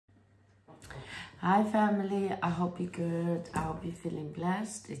Hi family, I hope you're good. I hope you're feeling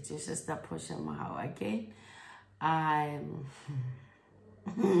blessed. It's your sister Portia Mahau again. I'm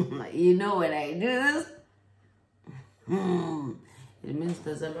you know when I do this, it means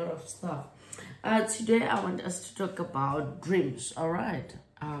there's a lot of stuff. Today I want us to talk about dreams. All right.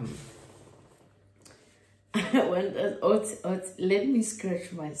 Let me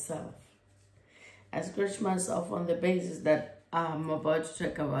scratch myself. I scratch myself on the basis that I'm about to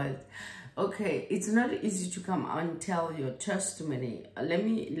talk about. Okay, it's not easy to come and tell your testimony. Let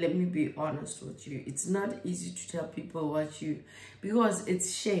me be honest with you. It's not easy to tell people because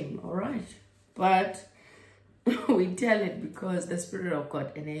it's shame, all right? But we tell it because the Spirit of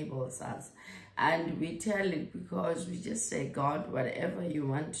God enables us. And we tell it because we just say, God, whatever you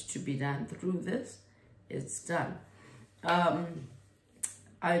want to be done through this, it's done.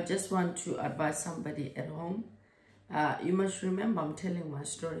 I just want to advise somebody at home. You must remember, I'm telling my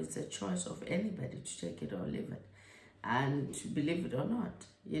story. It's a choice of anybody to take it or leave it, and to believe it or not,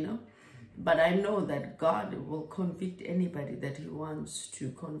 you know. But I know that God will convict anybody that he wants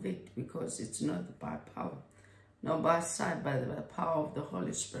to convict, because it's not by power, not by sight, by the power of the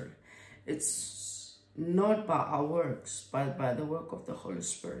Holy Spirit. It's not by our works, but by the work of the Holy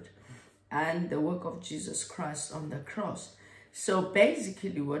Spirit and the work of Jesus Christ on the cross. So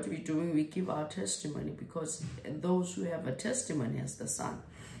basically what we're doing, we give our testimony, because those who have a testimony has the Son.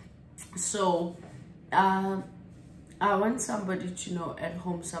 So I want somebody to know at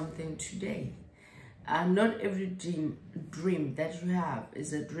home something today. Not every dream that you have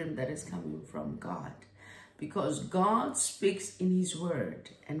is a dream that is coming from God, because God speaks in his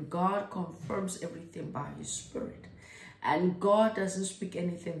word and God confirms everything by his Spirit. And God doesn't speak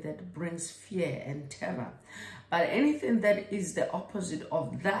anything that brings fear and terror, but anything that is the opposite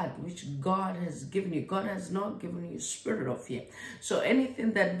of that which God has given you. God has not given you a spirit of fear. So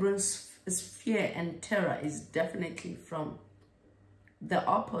anything that brings fear and terror is definitely from the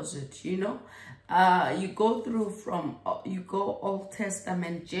opposite, you know. You go Old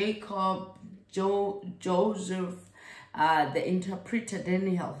Testament, Jacob, Joseph, the interpreter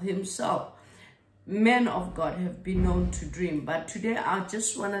Daniel himself. Men of God have been known to dream. But today I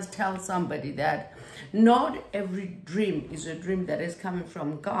just want to tell somebody that not every dream is a dream that is coming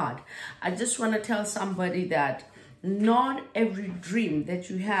from God. I just want to tell somebody that not every dream that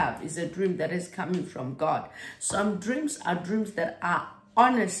you have is a dream that is coming from God. Some dreams are dreams that are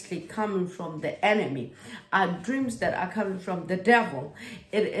honestly coming from the enemy, are dreams that are coming from the devil.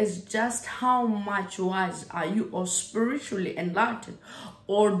 It is just how much wise are you, or spiritually enlightened,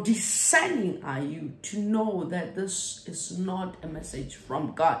 or discerning are you to know that this is not a message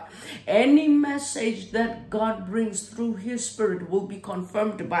from God. Any message that God brings through his Spirit will be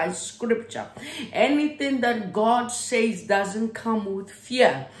confirmed by Scripture. Anything that God says doesn't come with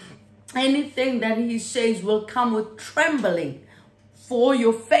fear. Anything that he says will come with trembling for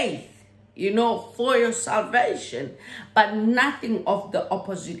your faith, you know, for your salvation, but nothing of the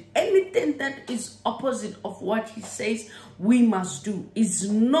opposite. Anything that is opposite of what he says we must do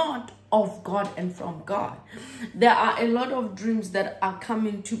is not of God and from God. There are a lot of dreams that are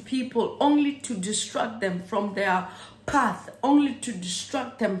coming to people only to distract them from their path, only to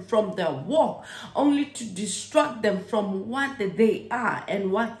distract them from their walk, only to distract them from what they are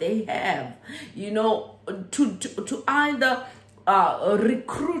and what they have, you know, to either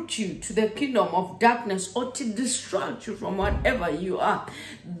recruit you to the kingdom of darkness, or to distract you from whatever you are.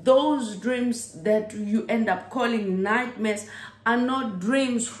 Those dreams that you end up calling nightmares are not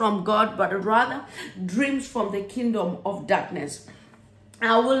dreams from God, but rather dreams from the kingdom of darkness.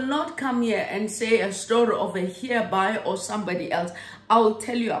 I will not come here and say a story of a hereby or somebody else. I will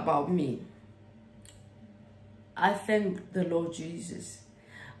tell you about me. I thank the Lord Jesus.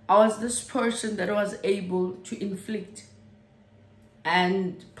 I was this person that was able to inflict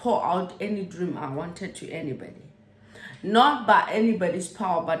and pour out any dream I wanted to anybody. Not by anybody's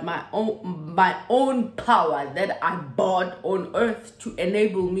power, but my own power that I bought on earth to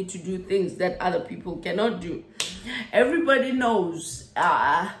enable me to do things that other people cannot do. Everybody knows,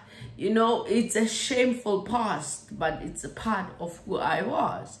 you know, it's a shameful past, but it's a part of who I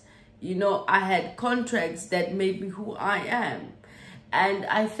was. You know, I had contracts that made me who I am. And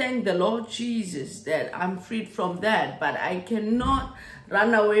I thank the Lord Jesus that I'm freed from that. But I cannot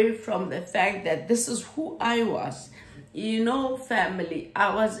run away from the fact that this is who I was. You know, family,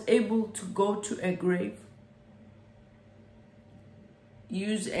 I was able to go to a grave,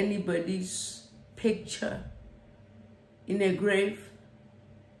 use anybody's picture in a grave,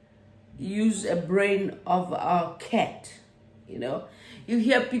 use a brain of a cat, you know, You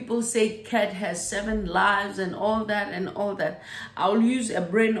hear people say cat has 7 lives and all that and all that. I'll use a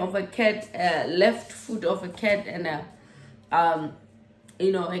brain of a cat, left foot of a cat, and a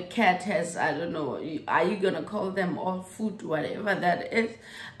cat has, I don't know, are you gonna call them all foot, whatever that is.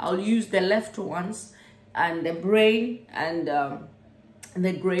 I'll use the left ones and the brain and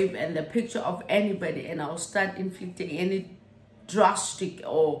the grave and the picture of anybody, and I'll start inflicting any drastic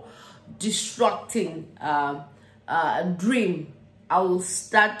or destructing dream. I will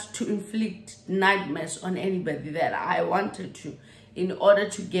start to inflict nightmares on anybody that I wanted to, in order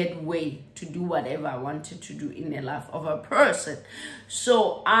to get way to do whatever I wanted to do in the life of a person.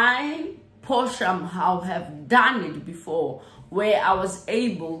 So I, Portia, have done it before, where I was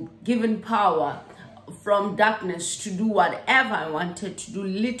able, given power from darkness, to do whatever I wanted to do,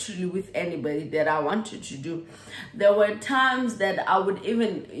 literally with anybody that I wanted to do. There were times that I would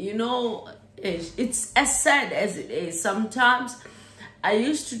even, it's as sad as it is. Sometimes I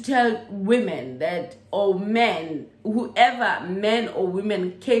used to tell women that, or men, whoever, men or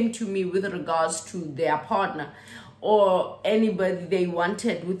women, came to me with regards to their partner or anybody they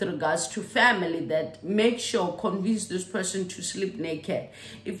wanted with regards to family, that make sure, convince this person to sleep naked.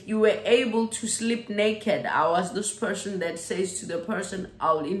 If you were able to sleep naked, I was this person that says to the person,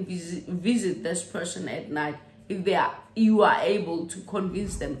 I'll visit this person at night, if you are able to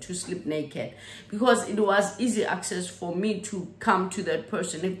convince them to sleep naked, because it was easy access for me to come to that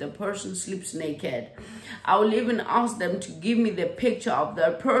person if the person sleeps naked. I will even ask them to give me the picture of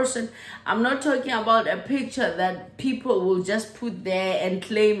that person. I'm not talking about a picture that people will just put there and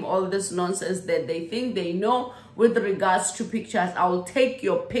claim all this nonsense that they think they know with regards to pictures. I will take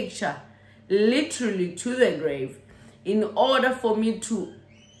your picture literally to the grave in order for me to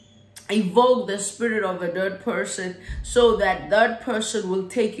evoke the spirit of a third person, so that that person will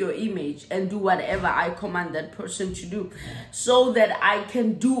take your image and do whatever I command that person to do, so that I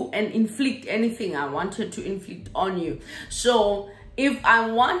can do and inflict anything I wanted to inflict on you. So if I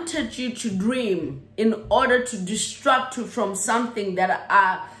wanted you to dream in order to distract you from something that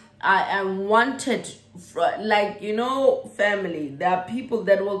I wanted, like, family, there are people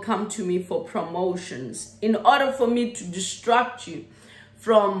that will come to me for promotions. In order for me to distract you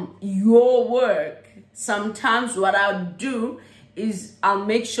from your work, sometimes what I'll do is I'll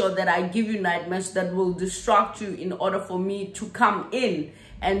make sure that I give you nightmares that will distract you in order for me to come in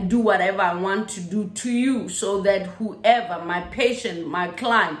and do whatever I want to do to you, so that whoever, my patient, my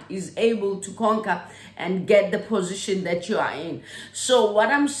client, is able to conquer and get the position that you are in. So what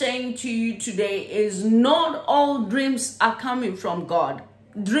I'm saying to you today is, not all dreams are coming from God.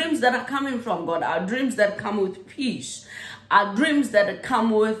 Dreams that are coming from God are dreams that come with peace, are dreams that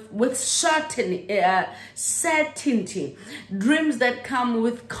come with certainty, dreams that come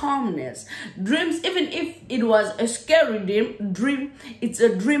with calmness. Dreams, even if it was a scary dream, it's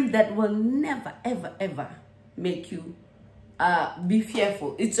a dream that will never, ever, ever make you be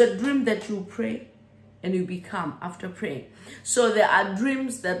fearful. It's a dream that you pray and you be calm after praying. So there are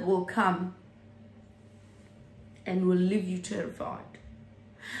dreams that will come and will leave you terrified.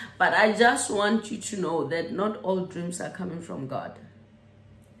 But I just want you to know that not all dreams are coming from God.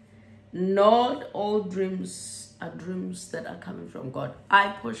 Not all dreams are dreams that are coming from God.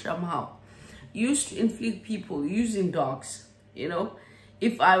 I, Portia, used to inflict people using dogs.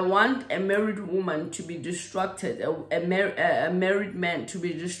 If I want a married woman to be distracted, a married man to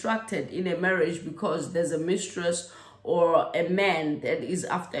be distracted in a marriage because there's a mistress or a man that is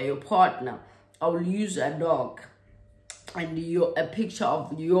after your partner, I will use a dog and a picture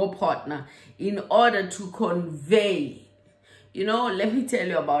of your partner in order to convey. Let me tell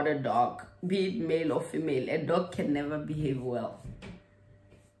you about a dog, be it male or female. A dog can never behave well,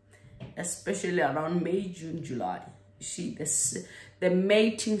 especially around May, June, July. You see, the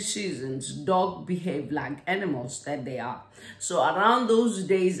mating seasons, dogs behave like animals that they are. So around those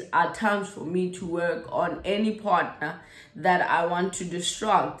days are times for me to work on any partner that I want to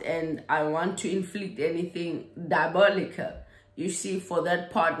distract and I want to inflict anything diabolical. You see, for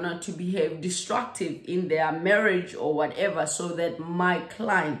that partner to behave destructive in their marriage or whatever, so that my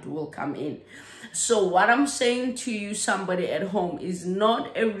client will come in. So what I'm saying to you, somebody at home, is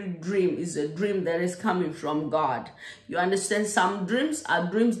not every dream is a dream that is coming from God. You understand? Some dreams are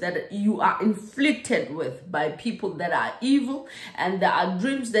dreams that you are inflicted with by people that are evil, and there are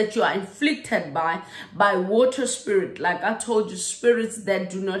dreams that you are inflicted by water spirit. Like I told you, spirits that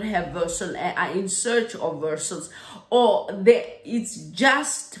do not have vessel and are in search of vessels, or it's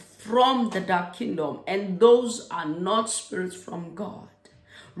just from the dark kingdom, and those are not spirits from God.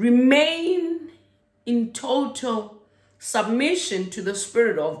 Remain in total submission to the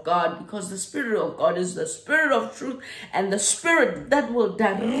Spirit of God, because the Spirit of God is the Spirit of truth and the Spirit that will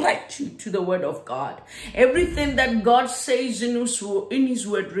direct you to the Word of God. Everything that God says in his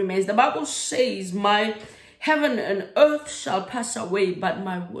word remains. The Bible says, my heaven and earth shall pass away, but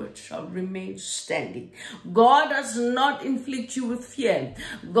my word shall remain standing. God does not inflict you with fear.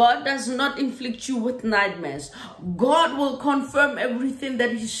 God does not inflict you with nightmares. God will confirm everything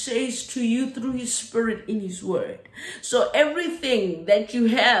that he says to you through his Spirit in his word. So everything that you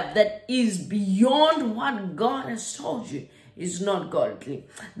have that is beyond what God has told you is not godly.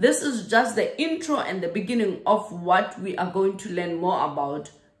 This is just the intro and the beginning of what we are going to learn more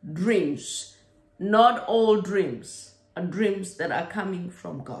about: dreams. Not all dreams are dreams that are coming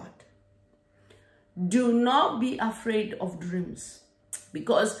from God. Do not be afraid of dreams,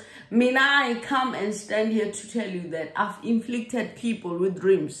 because I come and stand here to tell you that I've inflicted people with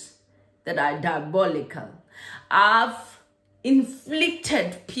dreams that are diabolical. I've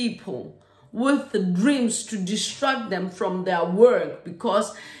inflicted people with the dreams to distract them from their work,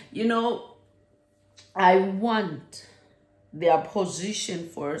 because, I want their position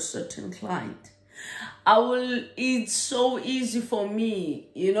for a certain client. It's so easy for me,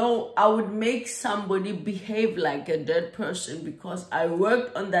 I would make somebody behave like a dead person because I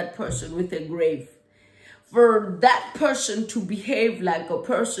worked on that person with a grave. For that person to behave like a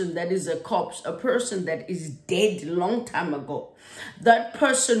person that is a corpse, a person that is dead long time ago, that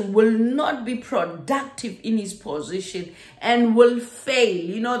person will not be productive in his position and will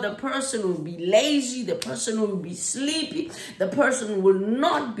fail. The person will be lazy, the person will be sleepy, the person will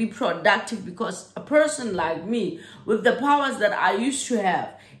not be productive, because a person like me, with the powers that I used to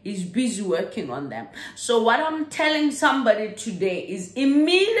have, is busy working on them. So what I'm telling somebody today is,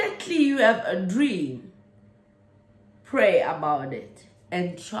 immediately you have a dream, pray about it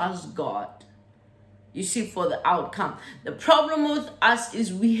and trust God, you see, for the outcome. The problem with us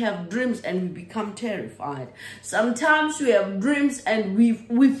is we have dreams and we become terrified. Sometimes we have dreams and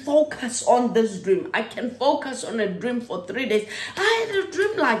we focus on this dream. I can focus on a dream for 3 days. I had a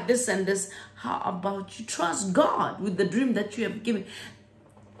dream like this and this. How about you trust God with the dream that you have given?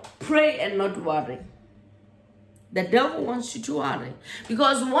 Pray and not worry. The devil wants you to worry,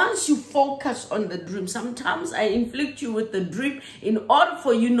 because once you focus on the dream, sometimes I inflict you with the dream in order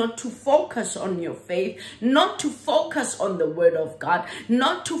for you not to focus on your faith, not to focus on the word of God,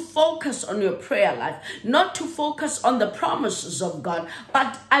 not to focus on your prayer life, not to focus on the promises of God.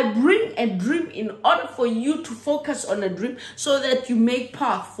 But I bring a dream in order for you to focus on a dream so that you make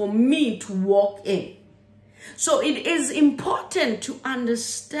path for me to walk in. So it is important to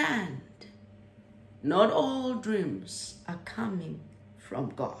understand, not all dreams are coming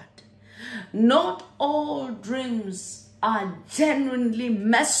from God. Not all dreams are genuinely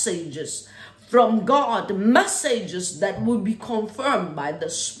messages from God, messages that will be confirmed by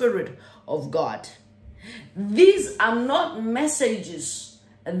the Spirit of God. These are not messages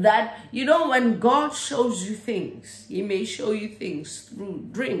that, when God shows you things, he may show you things through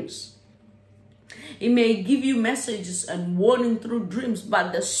dreams. He may give you messages and warning through dreams,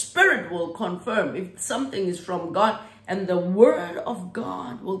 but the Spirit will confirm if something is from God, and the Word of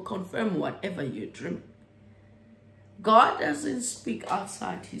God will confirm whatever you dream. God doesn't speak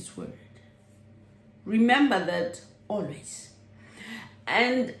outside his word. Remember that always.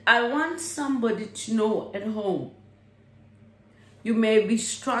 And I want somebody to know at home, you may be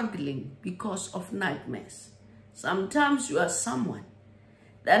struggling because of nightmares. Sometimes you are someone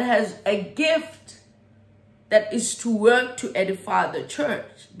that has a gift that is to work to edify the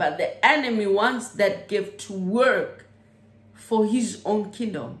church, but the enemy wants that gift to work for his own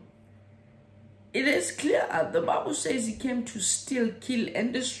kingdom. It is clear. The Bible says he came to steal, kill,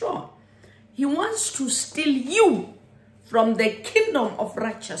 and destroy. He wants to steal you from the kingdom of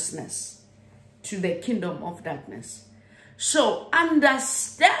righteousness to the kingdom of darkness. So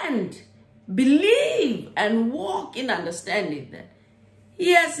understand, believe, and walk in understanding that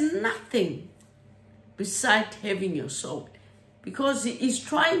he has nothing besides having your soul, because he is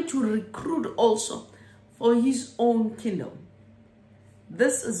trying to recruit also for his own kingdom.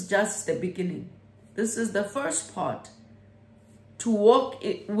 This is just the beginning. This is the first part, to walk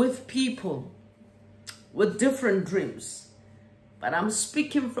with people with different dreams. But I'm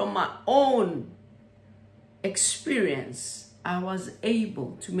speaking from my own experience. I was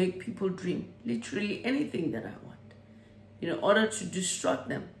able to make people dream literally anything that I want, in order to distract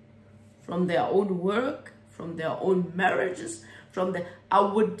them from their own work, from their own marriages, I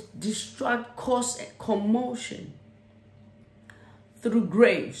would distract, cause a commotion through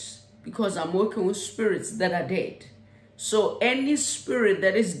graves, because I'm working with spirits that are dead. So any spirit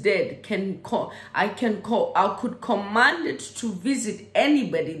that is dead I could command it to visit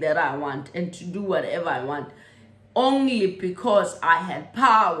anybody that I want and to do whatever I want, only because I had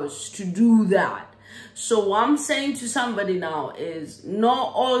powers to do that. So what I'm saying to somebody now is,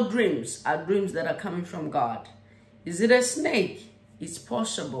 not all dreams are dreams that are coming from God. Is it a snake? It's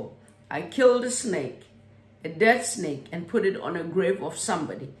possible. I killed a snake, a dead snake, and put it on a grave of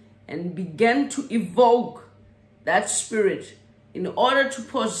somebody and began to evoke that spirit in order to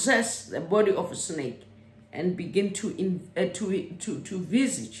possess the body of a snake and begin to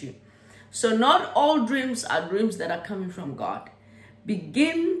visit you. So not all dreams are dreams that are coming from God.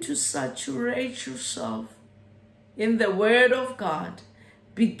 Begin to saturate yourself in the Word of God.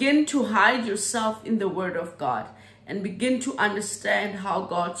 Begin to hide yourself in the Word of God and begin to understand how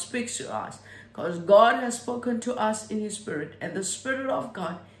God speaks to us. Because God has spoken to us in His Spirit, and the Spirit of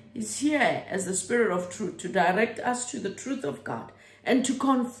God is here as the Spirit of truth to direct us to the truth of God and to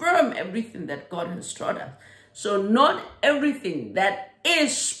confirm everything that God has taught us. So not everything that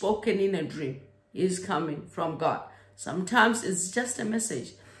is spoken in a dream is coming from God. Sometimes it's just a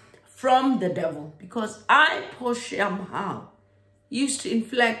message from the devil, because I, Poshamhal, used to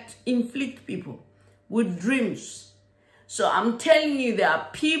inflict people with dreams. So I'm telling you, there are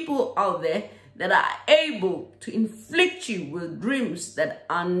people out there that are able to inflict you with dreams that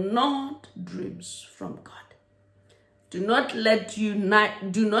are not dreams from God. Do not let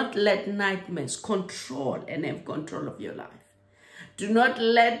nightmares control and have control of your life. Do not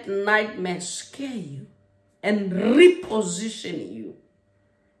let nightmares scare you and reposition you.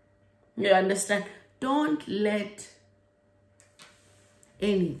 You understand? Don't let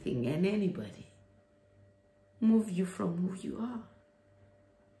anything and anybody move you from who you are.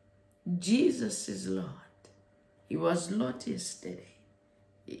 Jesus is Lord. He was Lord yesterday.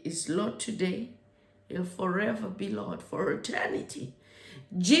 He is Lord today. He'll forever be Lord for eternity.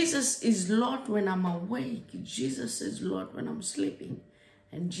 Jesus is Lord when I'm awake. Jesus is Lord when I'm sleeping.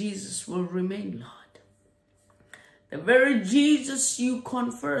 And Jesus will remain Lord. The very Jesus you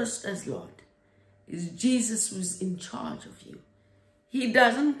confessed as Lord is Jesus who's in charge of you. He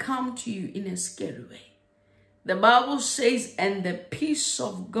doesn't come to you in a scary way. The Bible says, and the peace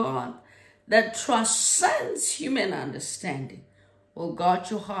of God that transcends human understanding will guard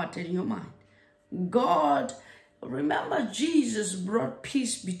your heart and your mind. God, remember, Jesus brought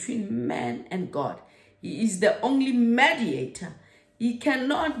peace between man and God. He is the only mediator. He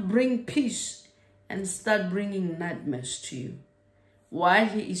cannot bring peace and start bringing nightmares to you while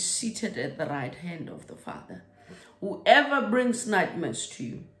he is seated at the right hand of the Father. Whoever brings nightmares to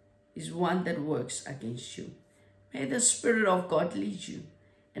you is one that works against you. May the Spirit of God lead you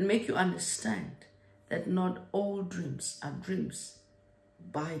and make you understand that not all dreams are dreams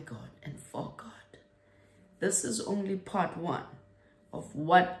by God and for God. This is only part one of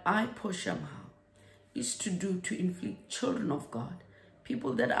what I, Poshamhal, is to do to inflict children of God,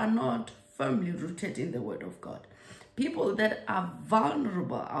 people that are not firmly rooted in the Word of God, people that are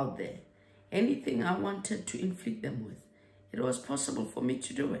vulnerable out there. Anything I wanted to inflict them with, it was possible for me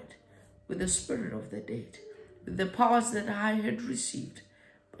to do it with the spirit of the dead, with the powers that I had received.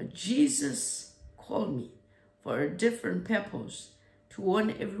 But Jesus called me for a different purpose, to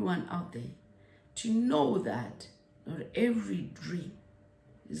warn everyone out there to know that not every dream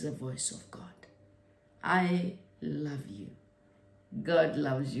is a voice of God. I love you. God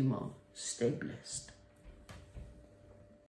loves you more. Stay blessed.